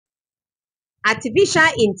Artificial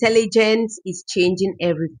intelligence is changing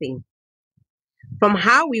everything from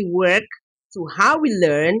how we work to how we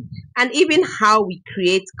learn and even how we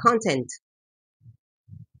create content.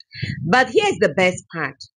 But here's the best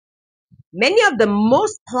part. Many of the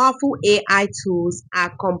most powerful AI tools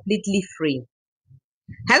are completely free.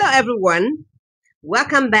 Hello everyone,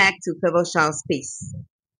 welcome back to Pebble Space.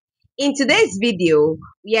 In today's video,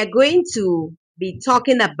 we are going to be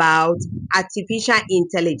talking about artificial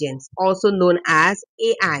intelligence, also known as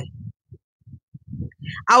AI.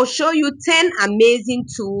 I'll show you 10 amazing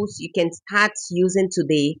tools you can start using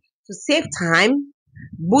today to save time,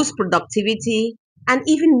 boost productivity, and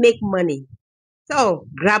even make money. So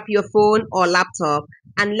grab your phone or laptop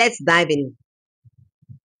and let's dive in.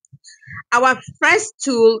 Our first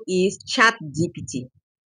tool is ChatGPT.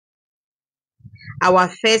 Our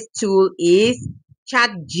first tool is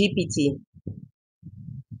ChatGPT.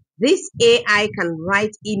 This AI can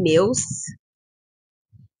write emails,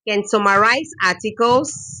 can summarize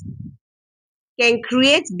articles, can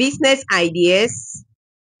create business ideas,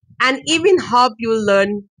 and even help you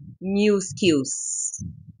learn new skills.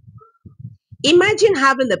 Imagine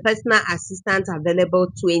having a personal assistant available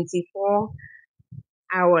 24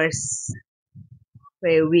 hours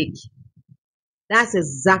per week. That's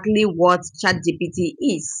exactly what ChatGPT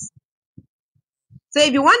is. So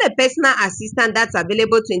if you want a personal assistant that's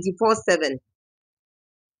available 24/7,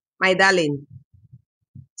 my darling,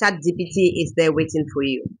 ChatGPT is there waiting for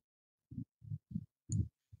you.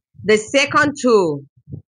 The second tool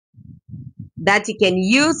that you can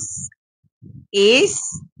use is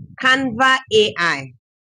Canva AI.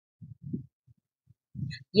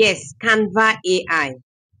 Yes, Canva AI.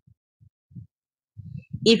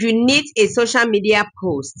 If you need a social media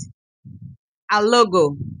post, a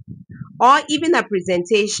logo, or even a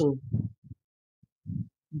presentation,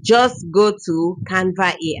 just go to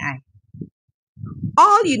Canva AI.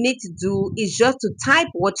 All you need to do is just to type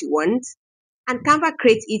what you want and Canva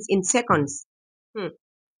creates it in seconds.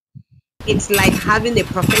 It's like having a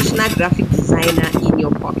professional graphic designer in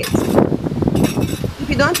your pocket. If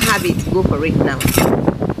you don't have it, go for it now.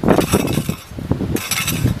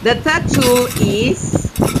 The third tool is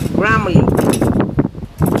Grammarly.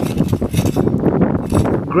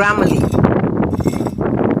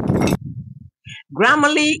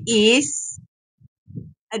 Grammarly is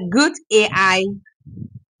a good AI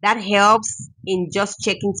that helps in just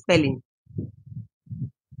checking spelling.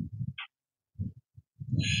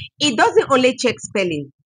 It doesn't only check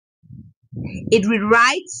spelling, it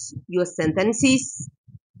rewrites your sentences,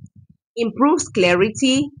 improves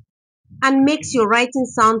clarity, and makes your writing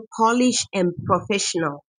sound polished and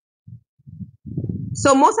professional.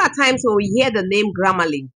 So most of the times when we hear the name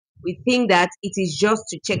Grammarly, we think that it is just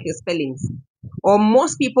to check your spellings. Or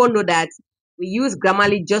most people know that we use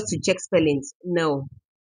Grammarly just to check spellings. No.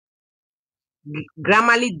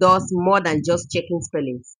 Grammarly does more than just checking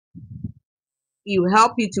spellings. It will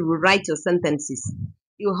help you to rewrite your sentences.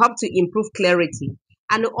 It will help to improve clarity.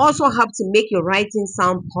 And it also help to make your writing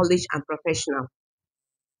sound polished and professional.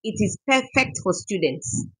 It is perfect for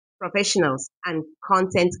students, professionals, and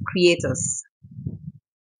content creators.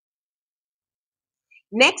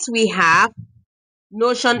 Next, we have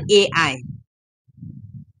Notion AI.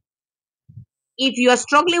 If you are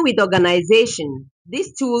struggling with organization,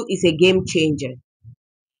 this tool is a game changer.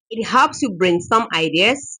 It helps you brainstorm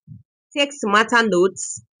ideas, take smarter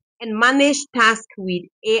notes, and manage tasks with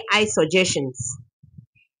AI suggestions.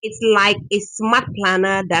 It's like a smart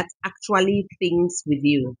planner that actually thinks with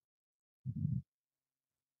you.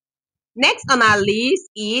 Next on our list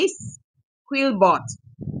is QuillBot.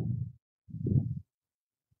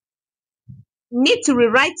 Need to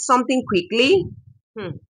rewrite something quickly?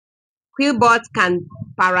 QuillBot can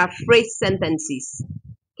paraphrase sentences,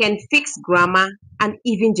 can fix grammar, and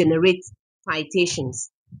even generate citations.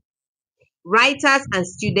 Writers and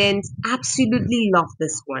students absolutely love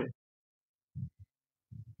this one.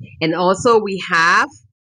 And also we have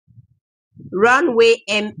Runway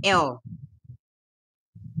ML.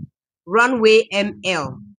 Runway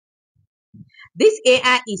ML. This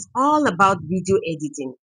AI is all about video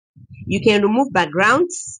editing. You can remove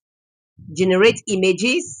backgrounds, generate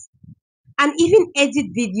images, and even edit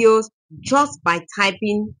videos just by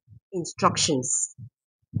typing instructions.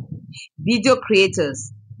 Video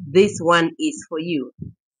creators, this one is for you.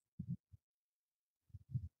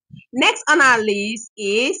 Next on our list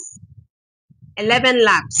is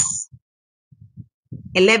ElevenLabs.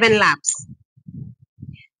 ElevenLabs.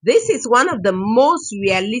 This is one of the most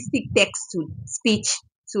realistic text-to-speech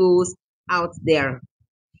tools out there.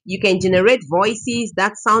 You can generate voices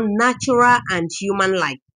that sound natural and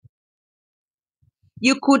human-like.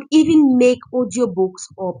 You could even make audiobooks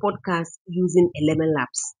or podcasts using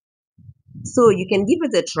ElevenLabs. So you can give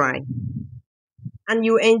it a try and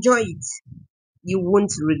you enjoy it. You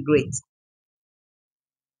won't regret.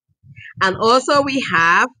 And also we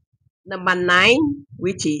have number 9,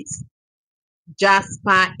 which is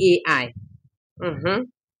Jasper AI.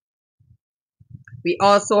 Mhm. We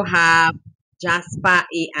also have Jasper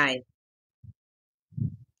AI.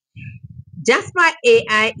 Jasper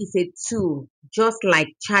AI is a tool just like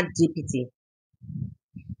ChatGPT,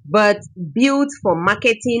 but built for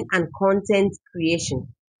marketing and content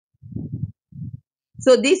creation.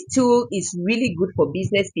 So this tool is really good for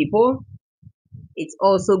business people. It's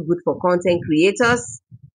also good for content creators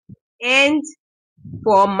and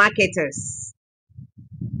for marketers.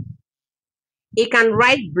 It can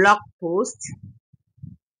write blog posts,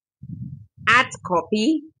 add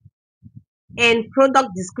copy, and product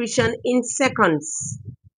description in seconds.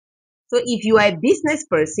 So if you are a business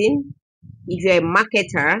person, if you're a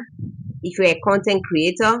marketer, if you're a content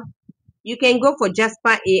creator, you can go for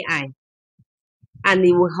Jasper AI and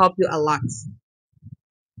it will help you a lot.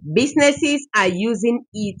 Businesses are using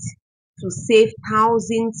it to save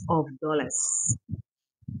thousands of dollars.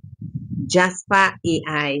 Jasper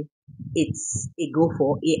AI, it's a go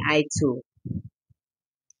for AI tool.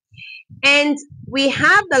 And we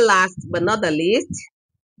have the last but not the least,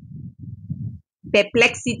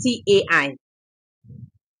 Perplexity AI.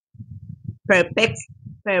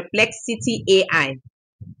 Perplexity AI.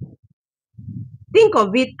 Think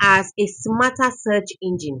of it as a smarter search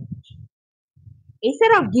engine.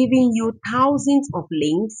 Instead of giving you thousands of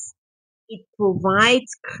links, it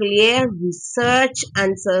provides clear research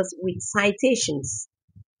answers with citations.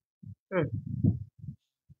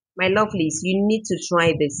 My lovelies, you need to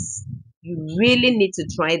try this. You really need to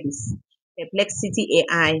try this. Perplexity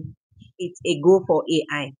AI, it's a go for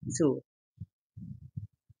AI too.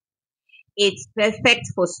 It's perfect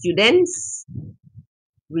for students,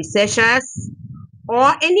 researchers,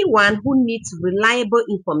 or anyone who needs reliable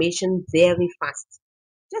information very fast.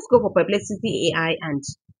 Just go for Perplexity AI and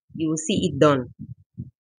you will see it done.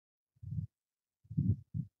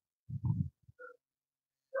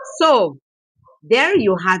 So, there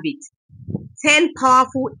you have it. 10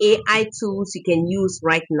 powerful AI tools you can use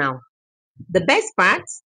right now. The best part,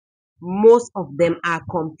 most of them are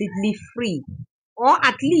completely free or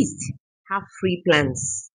at least have free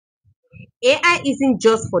plans. AI isn't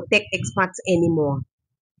just for tech experts anymore.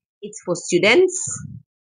 It's for students,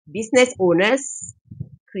 business owners,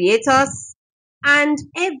 creators, and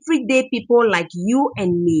everyday people like you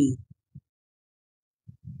and me.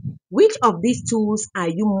 Which of these tools are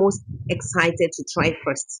you most excited to try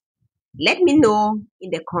first? Let me know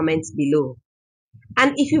in the comments below.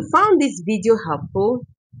 And if you found this video helpful,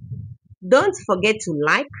 don't forget to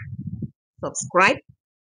like, subscribe,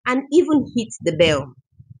 and even hit the bell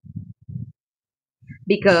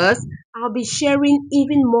because I'll be sharing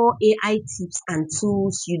even more AI tips and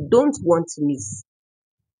tools you don't want to miss.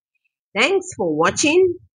 Thanks for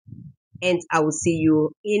watching and I will see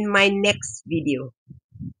you in my next video.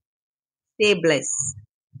 Stay blessed.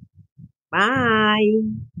 Bye.